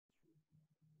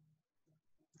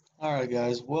All right,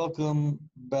 guys, welcome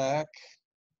back.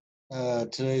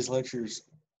 Today's lecture's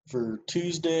for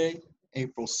Tuesday,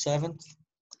 April 7th.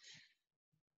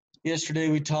 Yesterday,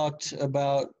 we talked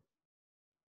about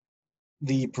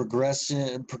the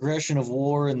progression of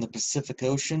war in the Pacific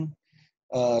Ocean,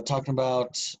 talking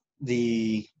about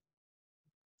the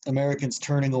Americans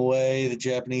turning away the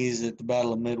Japanese at the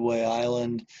Battle of Midway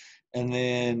Island, and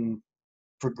then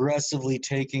progressively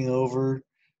taking over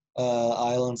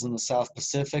islands in the South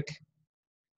Pacific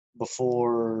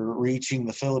before reaching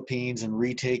the Philippines and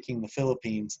retaking the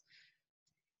Philippines.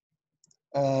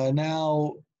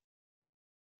 Now,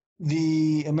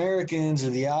 the Americans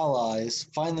or the Allies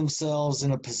find themselves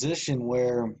in a position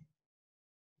where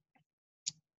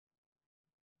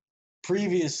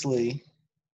previously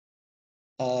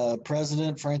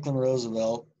President Franklin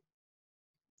Roosevelt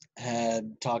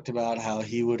had talked about how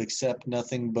he would accept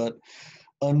nothing but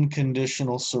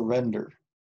unconditional surrender.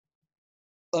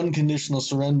 Unconditional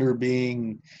surrender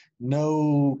being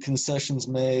no concessions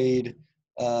made,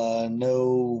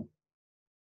 no,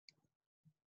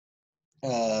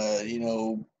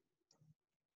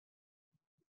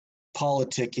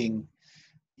 politicking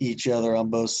each other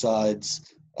on both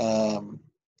sides.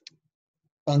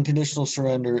 Unconditional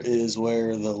surrender is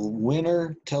where the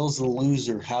winner tells the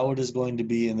loser how it is going to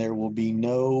be, and there will be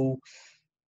no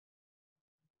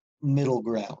middle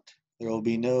ground. There will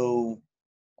be no,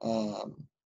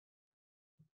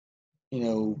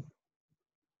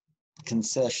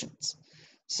 concessions.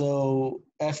 So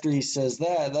after he says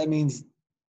that, that means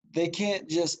they can't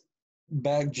just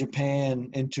back Japan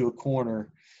into a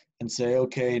corner and say,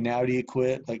 okay, now do you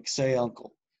quit? Like, say,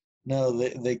 uncle. No,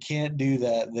 they can't do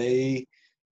that. They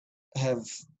have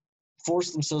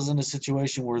forced themselves in a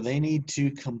situation where they need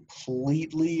to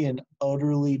completely and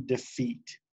utterly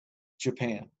defeat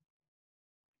Japan.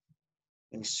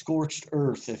 And scorched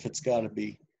earth if it's got to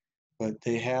be. But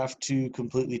they have to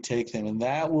completely take them. And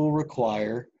that will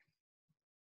require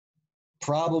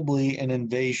probably an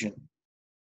invasion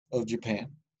of Japan.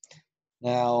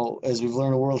 Now, as we've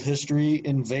learned in world history,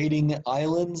 invading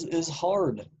islands is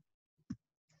hard,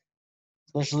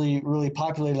 especially really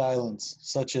populated islands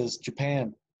such as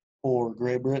Japan or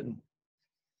Great Britain.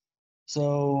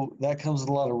 So that comes with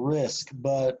a lot of risk,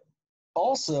 but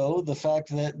also the fact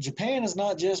that Japan is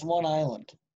not just one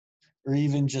island or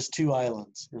even just two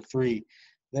islands or three.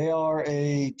 They are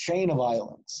a chain of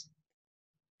islands.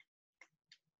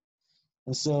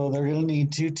 And so they're going to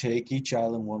need to take each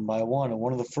island one by one. And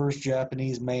one of the first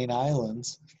Japanese main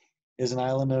islands is an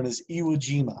island known as Iwo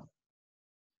Jima.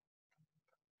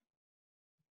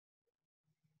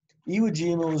 Iwo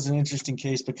Jima was an interesting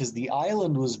case because the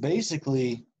island was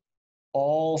basically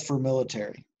all for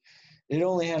military. It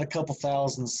only had a couple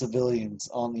thousand civilians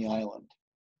on the island.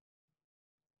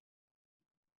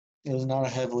 It was not a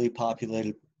heavily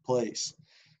populated place.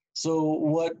 So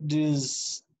what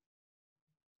does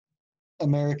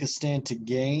America stand to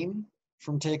gain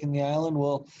from taking the island?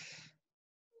 Well,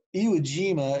 Iwo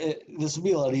Jima, this would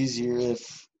be a lot easier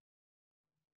if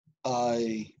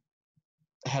I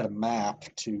had a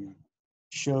map to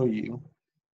show you.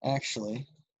 Actually,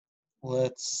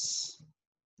 that's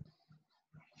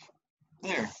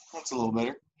a little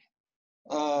better.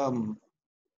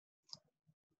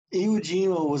 Iwo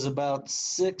Jima was about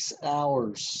 6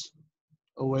 hours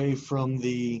away from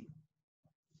the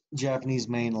Japanese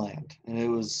mainland, and it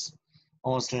was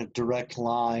almost in a direct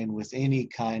line with any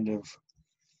kind of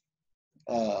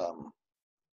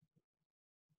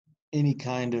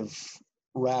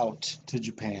route to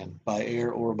Japan by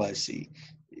air or by sea.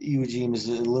 Iwo Jima is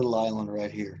a little island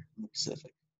right here in the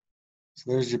Pacific. So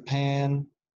there's Japan.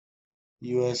 The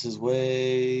U.S. is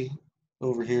way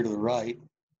over here to the right.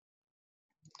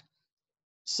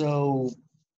 So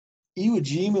Iwo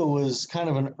Jima was kind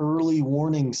of an early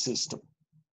warning system.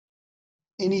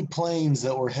 Any planes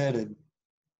that were headed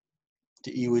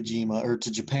to Iwo Jima or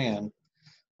to Japan,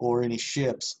 or any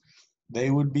ships, they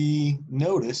would be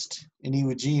noticed in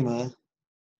Iwo Jima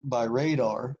by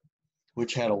radar,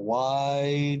 which had a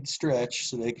wide stretch,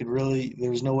 so they could really, there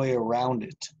was no way around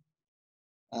it.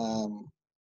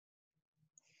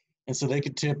 And so they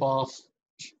could tip off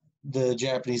the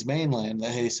Japanese mainland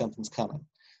that, hey, something's coming.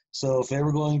 So if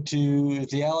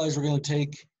the Allies were going to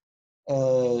take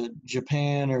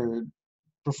Japan or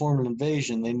perform an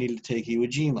invasion, they needed to take Iwo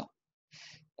Jima.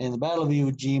 And the Battle of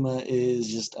Iwo Jima is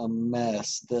just a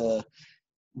mess. The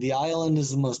island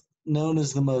is known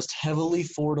as the most heavily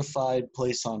fortified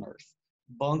place on Earth.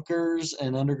 Bunkers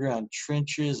and underground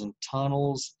trenches and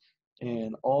tunnels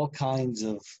and all kinds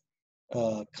of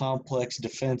complex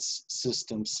defense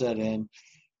systems set in.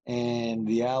 And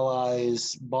the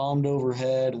Allies bombed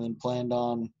overhead and then planned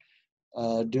on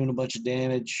doing a bunch of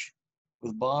damage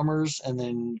with bombers, and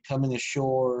then coming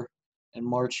ashore and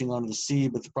marching onto the sea.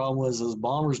 But the problem was those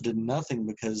bombers did nothing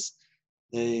because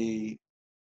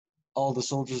all the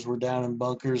soldiers were down in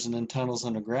bunkers and in tunnels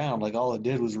underground. Like all it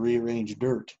did was rearrange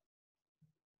dirt.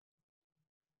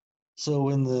 So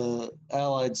when the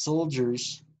Allied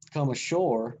soldiers come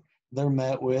ashore, they're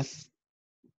met with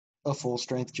a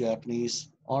full-strength Japanese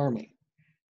army.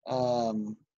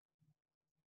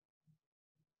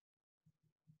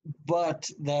 But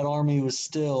that army was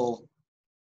still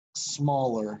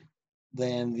smaller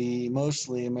than the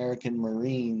mostly American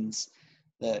Marines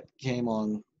that came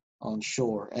on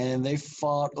shore, and they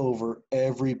fought over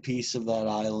every piece of that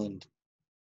island.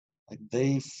 Like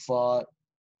they fought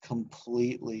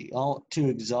completely, all to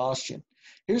exhaustion.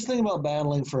 Here's the thing about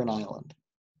battling for an island,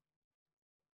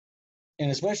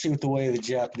 and especially with the way the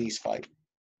Japanese fight.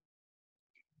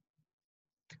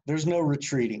 There's no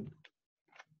retreating.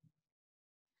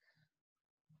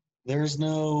 There's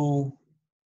no,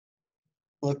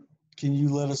 look, can you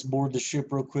let us board the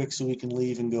ship real quick so we can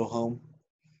leave and go home?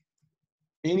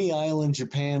 Any island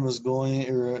Japan was going,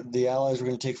 or the Allies were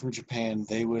going to take from Japan,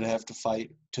 they would have to fight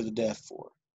to the death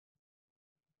for.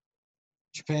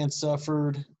 Japan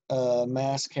suffered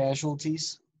mass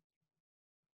casualties.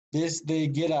 They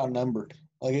get outnumbered.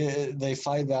 Like they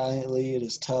fight valiantly. It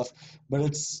is tough, but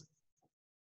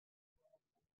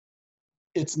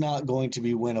it's not going to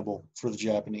be winnable for the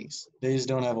Japanese. They just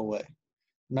don't have a way.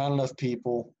 Not enough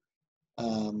people.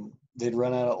 They'd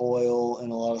run out of oil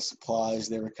and a lot of supplies.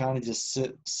 They were kind of just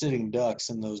sitting ducks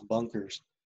in those bunkers.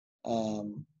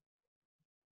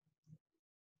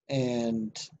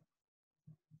 And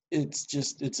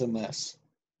it's a mess.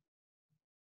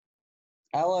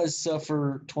 Allies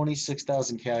suffer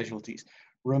 26,000 casualties.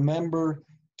 Remember,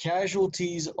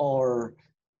 casualties are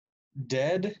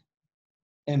dead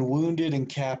and wounded and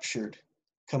captured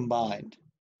combined.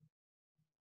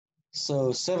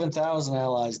 So 7,000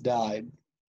 Allies died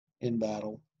in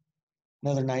battle.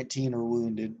 Another 19 are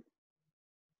wounded,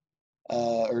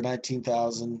 or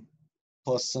 19,000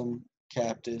 plus some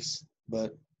captives,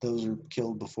 but those are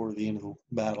killed before the end of the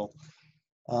battle.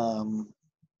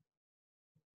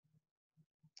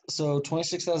 So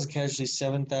 26,000 casualties,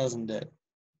 7,000 dead.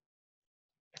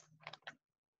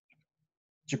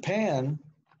 Japan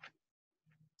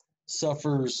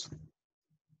suffers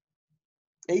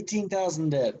 18,000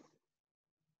 dead.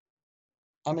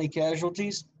 How many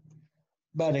casualties?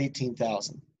 About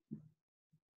 18,000.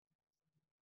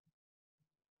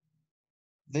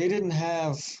 They didn't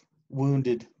have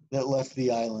wounded that left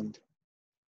the island.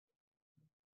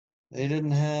 They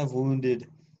didn't have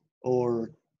wounded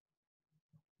or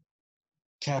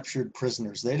captured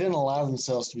prisoners. They didn't allow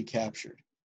themselves to be captured.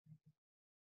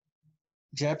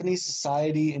 Japanese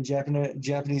society and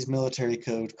Japanese military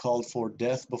code called for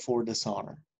death before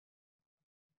dishonor.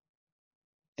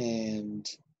 And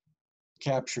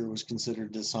capture was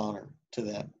considered dishonor to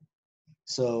them.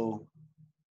 So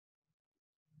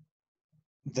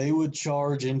they would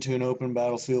charge into an open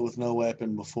battlefield with no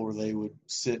weapon before they would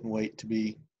sit and wait to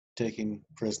be taken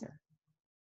prisoner.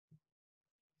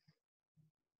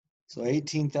 So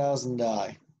 18,000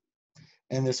 die.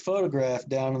 And this photograph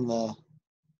down in the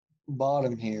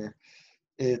bottom here,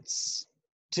 it's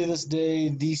to this day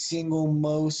the single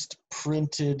most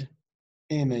printed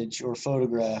image or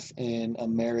photograph in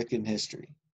American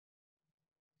history.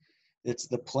 It's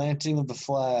the planting of the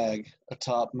flag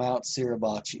atop Mount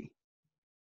Suribachi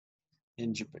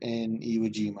in Iwo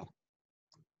Jima.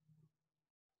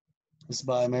 This is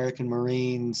by American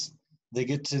Marines. They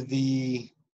get to the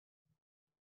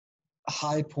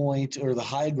high point or the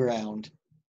high ground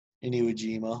in Iwo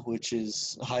Jima, which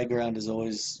is high ground is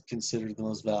always considered the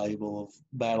most valuable of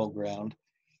battleground,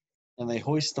 and they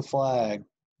hoist the flag,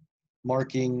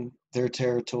 marking their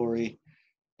territory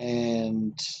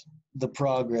and the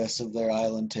progress of their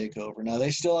island takeover. Now,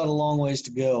 they still had a long ways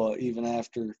to go even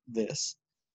after this,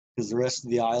 because the rest of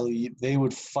the island, they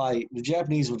would fight, the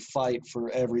Japanese would fight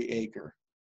for every acre.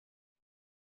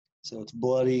 So it's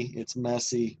bloody, it's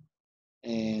messy,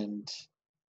 and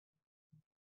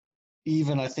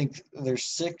even I think there's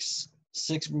six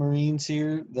Marines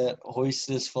here that hoist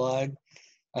this flag.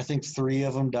 I think 3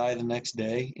 of them die the next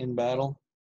day in battle.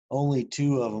 Only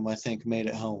 2 of them, I think, made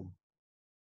it home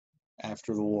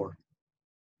after the war.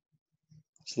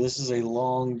 So this is a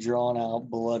long,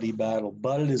 drawn-out, bloody battle,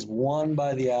 but it is won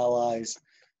by the Allies,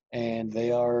 and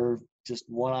they are just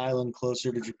one island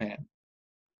closer to Japan.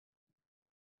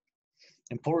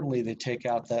 Importantly, they take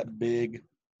out that big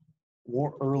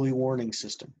early warning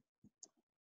system.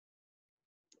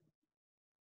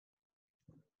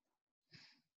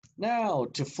 Now,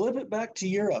 to flip it back to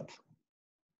Europe,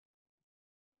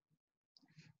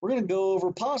 we're going to go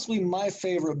over possibly my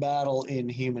favorite battle in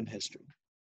human history.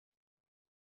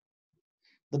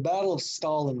 The Battle of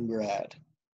Stalingrad.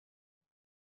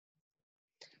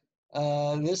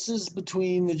 This is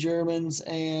between the Germans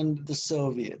and the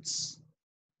Soviets.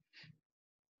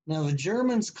 Now, the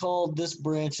Germans called this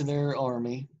branch of their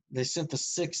army, they sent the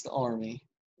 6th Army,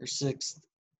 or 6th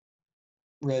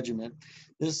Regiment.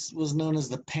 This was known as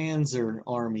the Panzer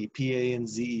Army,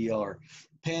 Panzer.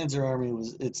 Panzer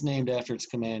Army it's named after its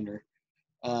commander.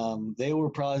 They were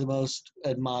probably the most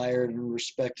admired and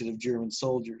respected of German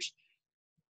soldiers.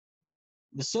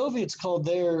 The Soviets called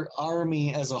their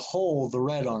army as a whole the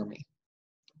Red Army.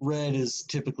 Red is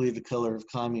typically the color of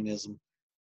communism.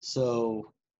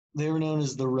 So they were known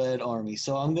as the Red Army.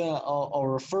 So I'll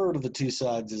refer to the two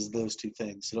sides as those two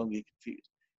things, so don't get confused.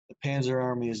 The Panzer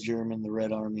Army is German, the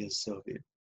Red Army is Soviet.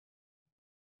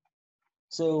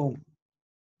 So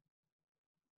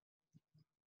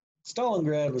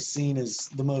Stalingrad was seen as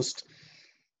the most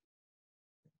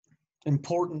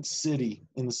important city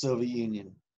in the Soviet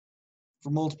Union for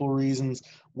multiple reasons.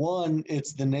 One,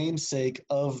 it's the namesake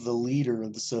of the leader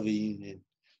of the Soviet Union.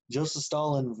 Joseph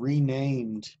Stalin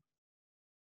renamed,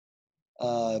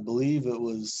 I believe it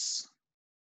was,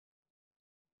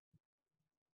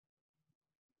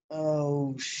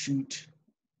 oh shoot,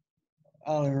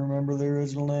 I don't even remember the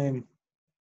original name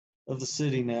of the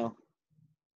city now.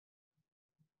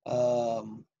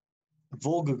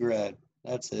 Volgograd,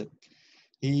 that's it.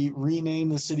 He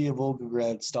renamed the city of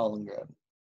Volgograd Stalingrad.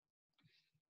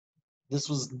 This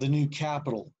was the new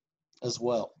capital as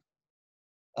well.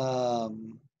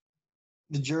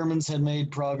 The Germans had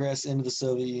made progress into the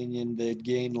Soviet Union. They'd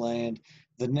gained land.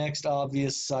 The next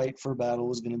obvious site for battle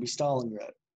was going to be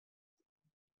Stalingrad.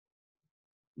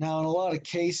 Now, in a lot of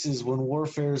cases, when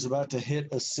warfare is about to hit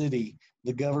a city,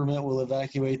 the government will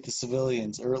evacuate the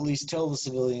civilians, or at least tell the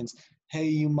civilians, hey,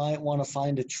 you might want to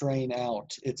find a train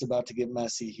out. It's about to get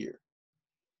messy here.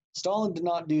 Stalin did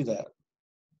not do that.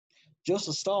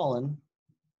 Joseph Stalin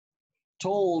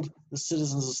told the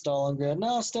citizens of Stalingrad,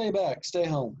 no, stay back, stay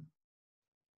home.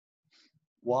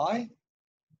 Why?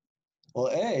 Well,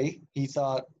 A, he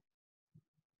thought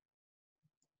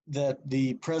that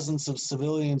the presence of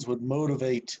civilians would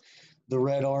motivate the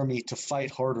Red Army to fight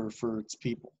harder for its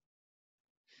people.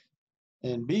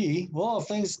 And B, well, if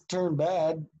things turn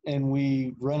bad and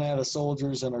we run out of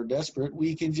soldiers and are desperate,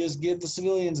 we can just give the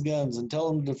civilians guns and tell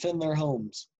them to defend their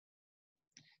homes.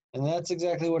 And that's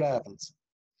exactly what happens.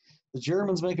 The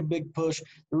Germans make a big push.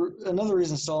 Another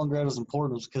reason Stalingrad was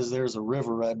important was because there's a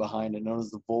river right behind it known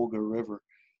as the Volga River.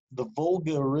 The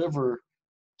Volga River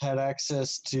had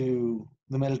access to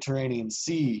the Mediterranean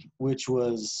Sea, which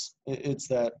it's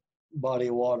that body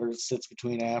of water that sits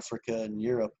between Africa and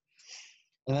Europe.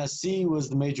 And that sea was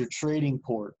the major trading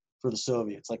port for the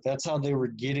Soviets. Like, that's how they were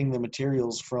getting the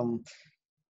materials from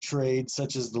trade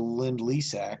such as the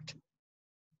Lend-Lease Act.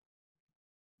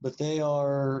 But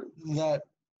that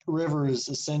river is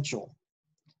essential.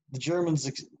 The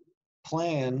Germans'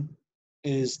 plan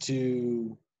is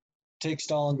to take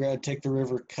Stalingrad, take the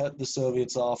river, cut the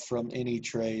Soviets off from any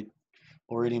trade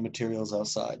or any materials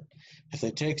outside. If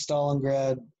they take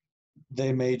Stalingrad,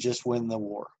 they may just win the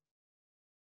war.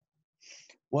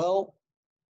 Well,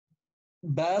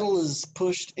 battle is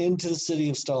pushed into the city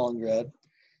of Stalingrad,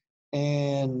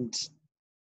 and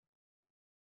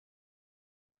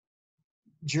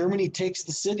Germany takes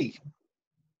the city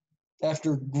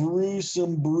after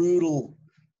gruesome, brutal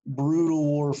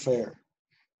warfare.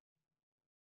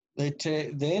 They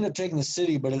end up taking the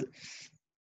city, but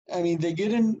they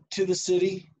get into the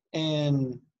city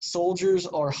and soldiers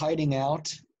are hiding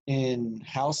out in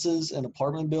houses and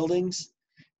apartment buildings,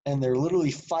 and they're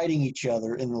literally fighting each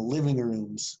other in the living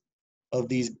rooms of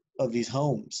these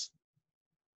homes,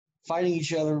 fighting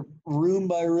each other room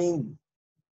by room.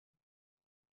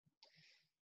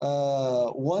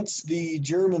 Once the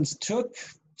Germans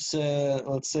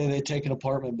let's say they take an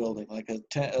apartment building, like a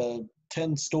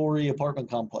 10-story apartment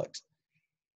complex.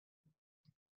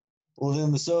 Well,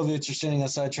 then the Soviets are standing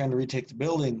outside trying to retake the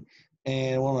building.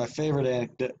 And one of my favorite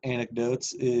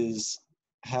anecdotes is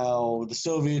how the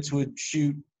Soviets would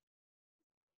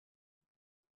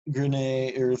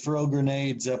throw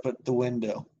grenades up at the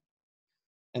window.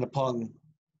 And upon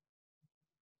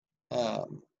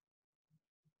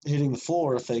hitting the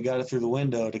floor, if they got it through the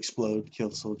window, it'd explode, kill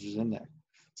the soldiers in there.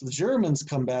 So the Germans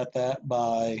combat that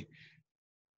by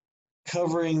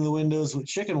covering the windows with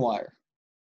chicken wire.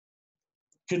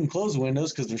 Couldn't close the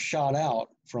windows because they're shot out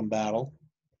from battle.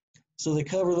 So they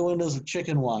cover the windows with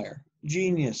chicken wire.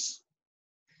 Genius.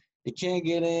 It can't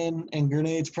get in, and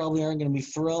grenades probably aren't going to be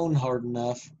thrown hard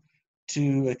enough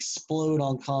to explode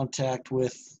on contact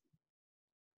with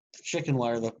the chicken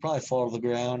wire. They'll probably fall to the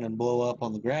ground and blow up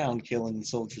on the ground, killing the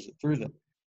soldiers that threw them.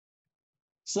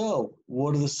 So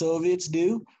what do the Soviets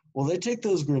do? Well, they take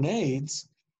those grenades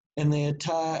and they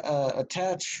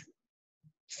attach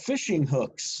fishing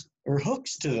hooks or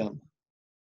hooks to them.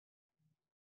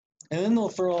 And then they'll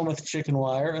throw them with chicken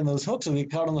wire, and those hooks will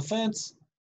get caught on the fence.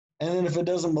 And then if it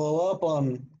doesn't blow up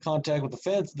on contact with the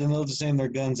fence, then they'll just aim their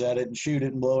guns at it and shoot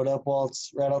it and blow it up while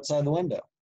it's right outside the window.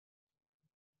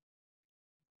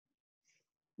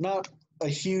 Not a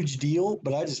huge deal,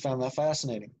 but I just found that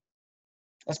fascinating.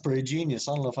 That's pretty genius.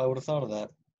 I don't know if I would have thought of that.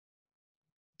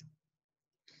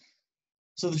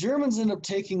 So the Germans end up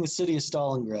taking the city of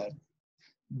Stalingrad,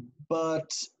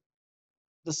 but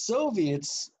the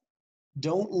Soviets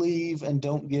don't leave and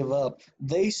don't give up.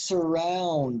 They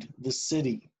surround the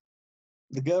city.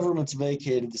 The government's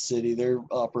vacated the city. They're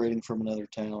operating from another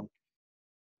town.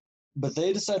 But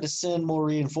they decide to send more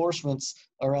reinforcements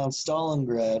around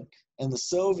Stalingrad, and the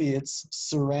Soviets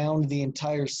surround the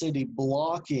entire city,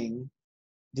 blocking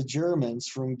the Germans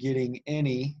from getting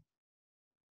any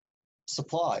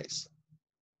supplies.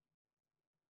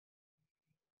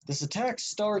 This attack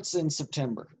starts in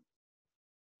September.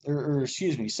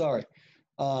 Excuse me, sorry.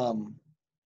 Oh,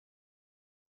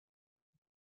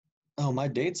 my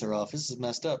dates are off. This is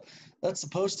messed up. That's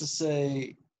supposed to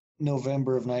say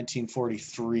November of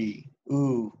 1943.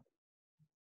 Ooh.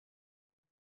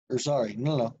 Or sorry,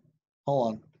 no. Hold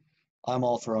on. I'm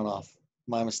all thrown off.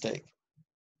 My mistake.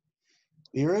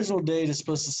 The original date is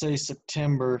supposed to say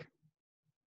September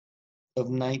of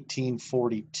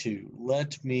 1942.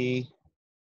 Let me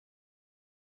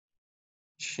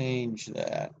change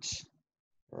that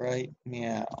right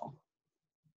now.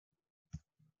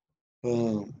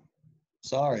 Boom.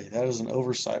 Sorry, that is an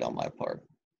oversight on my part.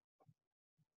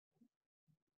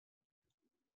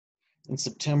 In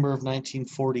September of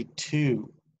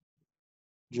 1942,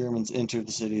 Germans entered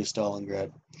the city of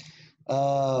Stalingrad.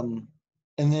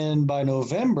 And then by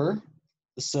November,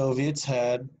 the Soviets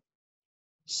had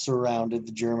surrounded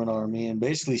the German army and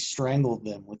basically strangled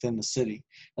them within the city.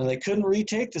 And they couldn't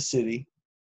retake the city,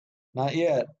 not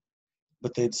yet,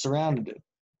 but they'd surrounded it,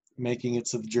 making it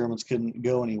so the Germans couldn't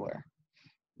go anywhere.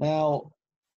 Now,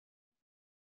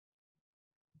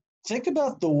 think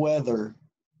about the weather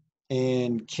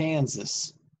in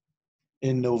Kansas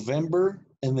in November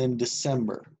and then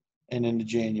December and into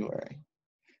January.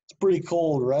 It's pretty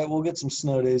cold, right? We'll get some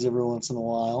snow days every once in a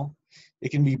while. It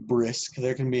can be brisk.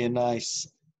 There can be a nice,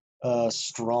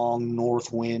 strong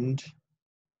north wind,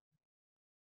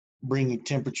 bringing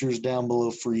temperatures down below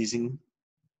freezing,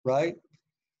 right?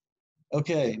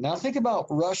 Okay, now think about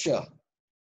Russia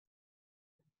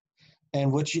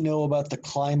and what you know about the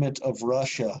climate of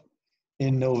Russia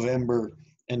in November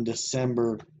and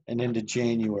December and into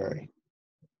January.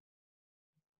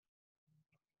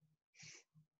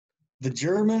 The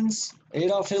Germans,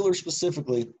 Adolf Hitler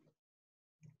specifically,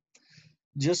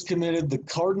 just committed the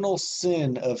cardinal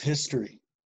sin of history.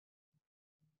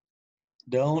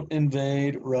 Don't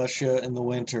invade Russia in the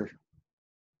winter.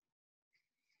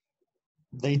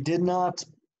 They did not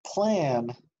plan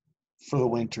for the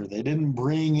winter. They didn't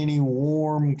bring any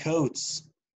warm coats.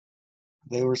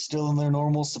 They were still in their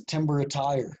normal September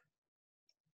attire.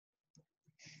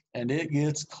 And it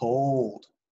gets cold.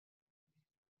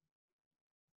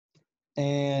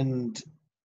 And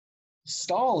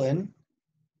Stalin,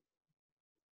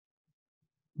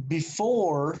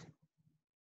 before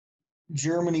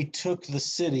Germany took the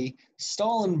city,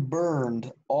 Stalin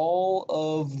burned all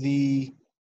of the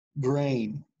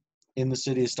grain in the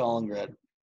city of Stalingrad,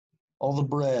 all the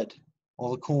bread,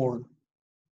 all the corn,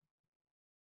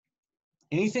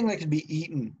 anything that could be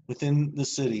eaten within the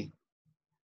city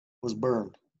was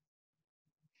burned.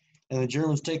 And the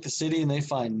Germans take the city and they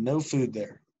find no food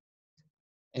there.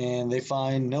 And they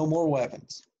find no more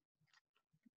weapons.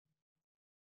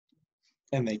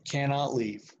 And they cannot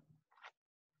leave.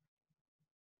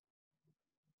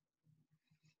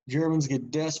 Germans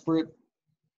get desperate.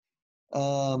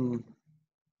 The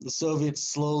Soviets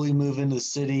slowly move into the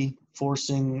city,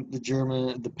 forcing the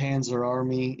Panzer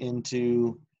Army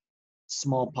into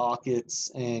small pockets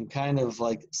and kind of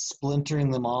like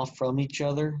splintering them off from each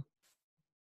other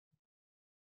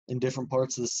in different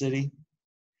parts of the city.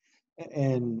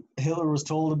 And Hitler was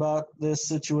told about this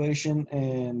situation,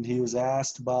 and he was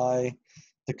asked by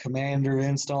the commander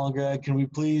in Stalingrad, can we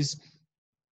please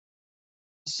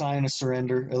sign a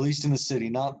surrender, at least in the city,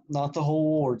 not the whole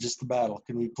war, just the battle.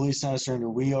 Can we please sign a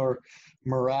surrender?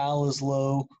 Morale is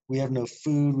low. We have no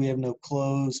food. We have no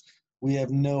clothes. We have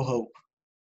no hope.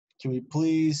 Can we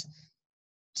please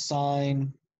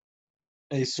sign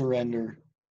a surrender.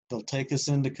 They'll take us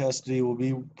into custody. We'll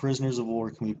be prisoners of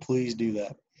war. Can we please do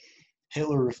that?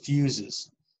 Hitler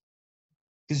refuses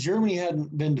because Germany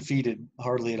hadn't been defeated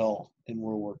hardly at all in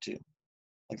World War II.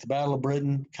 Like the Battle of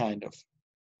Britain, kind of.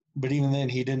 But even then,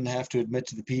 he didn't have to admit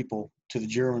to the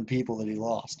German people, that he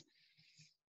lost.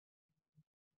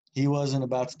 He wasn't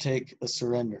about to take a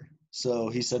surrender. So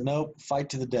he said, nope, fight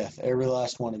to the death. Every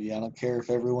last one of you. I don't care if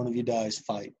every one of you dies,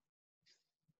 fight.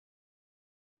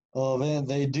 Well, then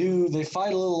they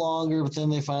fight a little longer, but then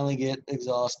they finally get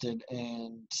exhausted,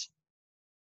 and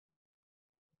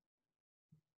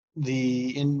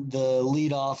the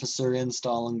lead officer in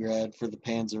Stalingrad for the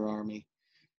Panzer Army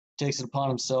takes it upon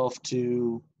himself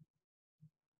to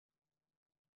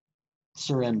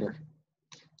surrender.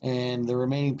 And the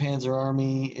remaining Panzer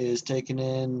Army is taken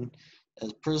in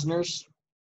as prisoners,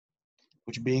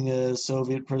 which, being a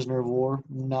Soviet prisoner of war,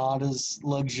 not as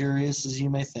luxurious as you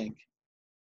may think.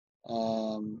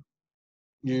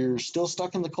 You're still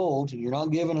stuck in the cold. You're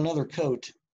not given another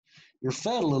coat. You're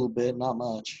fed a little bit, not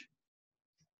much.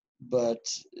 But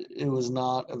it was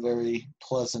not a very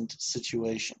pleasant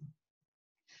situation.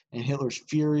 And Hitler's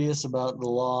furious about the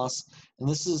loss. And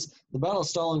the Battle of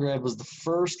Stalingrad was the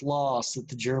first loss that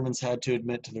the Germans had to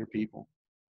admit to their people.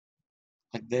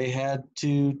 Like, they had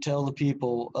to tell the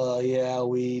people, yeah,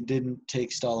 we didn't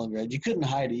take Stalingrad. You couldn't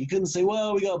hide it. You couldn't say,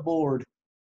 well, we got bored.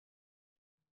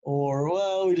 Or,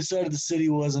 well, we decided the city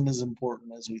wasn't as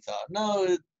important as we thought.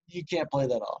 No, you can't play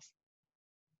that off.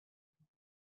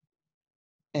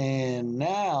 And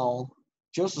now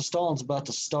Joseph Stalin's about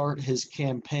to start his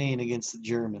campaign against the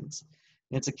Germans.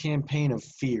 It's a campaign of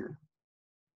fear.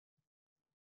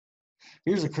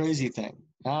 Here's a crazy thing.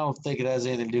 I don't think it has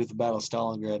anything to do with the Battle of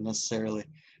Stalingrad necessarily,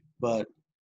 but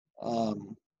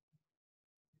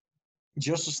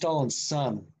Joseph Stalin's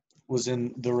son was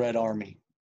in the Red Army.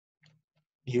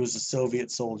 He was a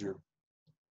Soviet soldier.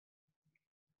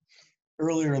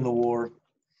 Earlier in the war,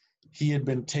 he had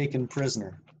been taken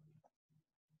prisoner.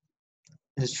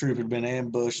 His troop had been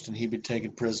ambushed and he'd been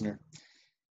taken prisoner.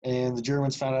 And the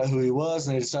Germans found out who he was,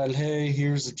 and they decided, hey,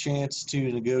 here's a chance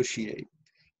to negotiate.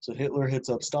 So Hitler hits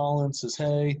up Stalin, says,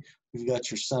 hey, we've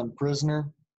got your son prisoner.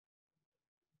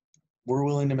 We're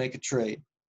willing to make a trade.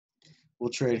 We'll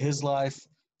trade his life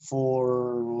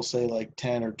for, we'll say, like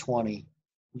 10 or 20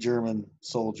 German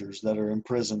soldiers that are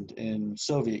imprisoned in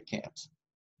Soviet camps.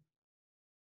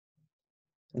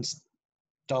 And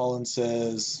Stalin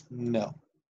says, no.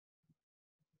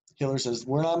 Hitler says,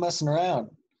 we're not messing around.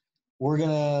 We're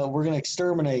gonna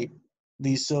exterminate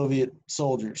these Soviet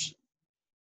soldiers.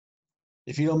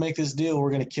 If you don't make this deal,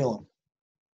 we're gonna kill them.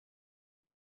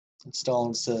 And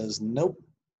Stalin says, nope.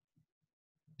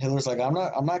 Hitler's like, I'm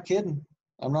not kidding.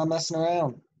 I'm not messing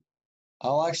around.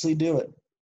 I'll actually do it.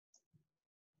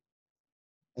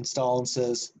 And Stalin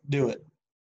says, do it.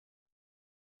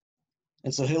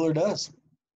 And so Hitler does.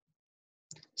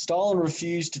 Stalin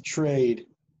refused to trade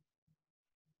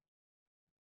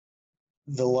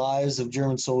the lives of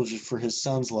German soldiers for his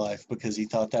son's life because he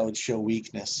thought that would show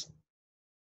weakness.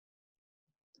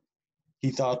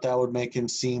 He thought that would make him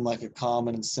seem like a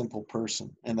common and simple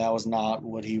person, and that was not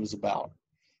what he was about.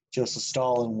 Joseph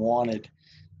Stalin wanted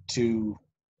to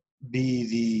be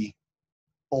the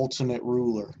ultimate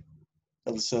ruler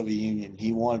of the Soviet Union.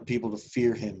 He wanted people to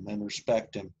fear him and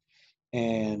respect him.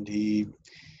 And he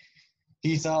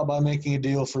thought by making a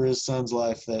deal for his son's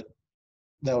life that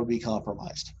would be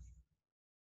compromised.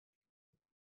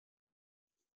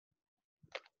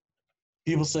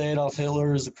 People say Adolf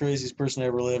Hitler is the craziest person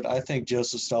ever lived. I think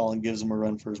Joseph Stalin gives him a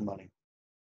run for his money.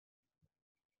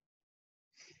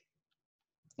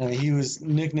 I mean, he was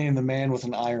nicknamed the man with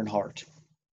an iron heart.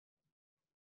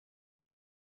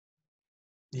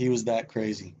 He was that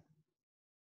crazy.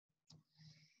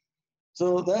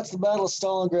 So that's the Battle of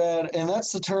Stalingrad, and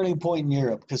that's the turning point in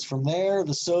Europe, because from there,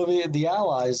 the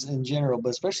Allies in general, but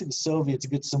especially the Soviets,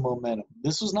 get some momentum.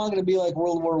 This was not going to be like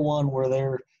World War I, where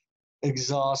they're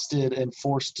exhausted and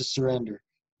forced to surrender.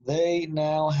 They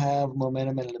now have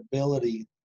momentum and an ability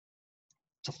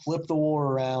to flip the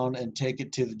war around and take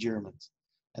it to the Germans,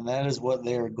 and that is what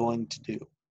they are going to do.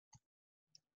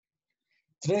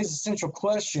 Today's essential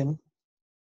question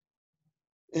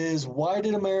is, why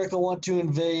did America want to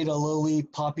invade a lowly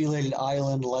populated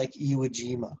island like Iwo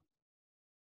Jima?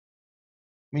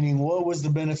 Meaning, what was the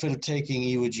benefit of taking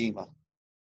Iwo Jima?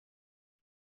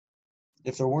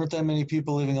 If there weren't that many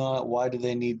people living on it, why do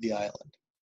they need the island?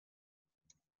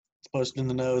 It's posted in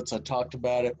the notes. I talked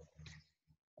about it.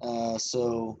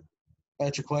 So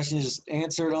that's your question. Just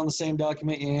answer it on the same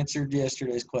document you answered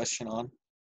yesterday's question on.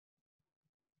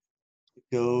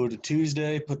 Go to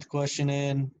Tuesday, put the question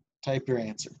in, type your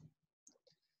answer.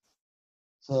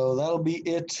 So that'll be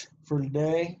it for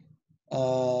today.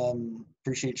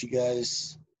 Appreciate you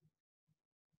guys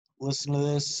listening to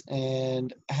this,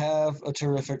 and have a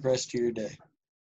terrific rest of your day.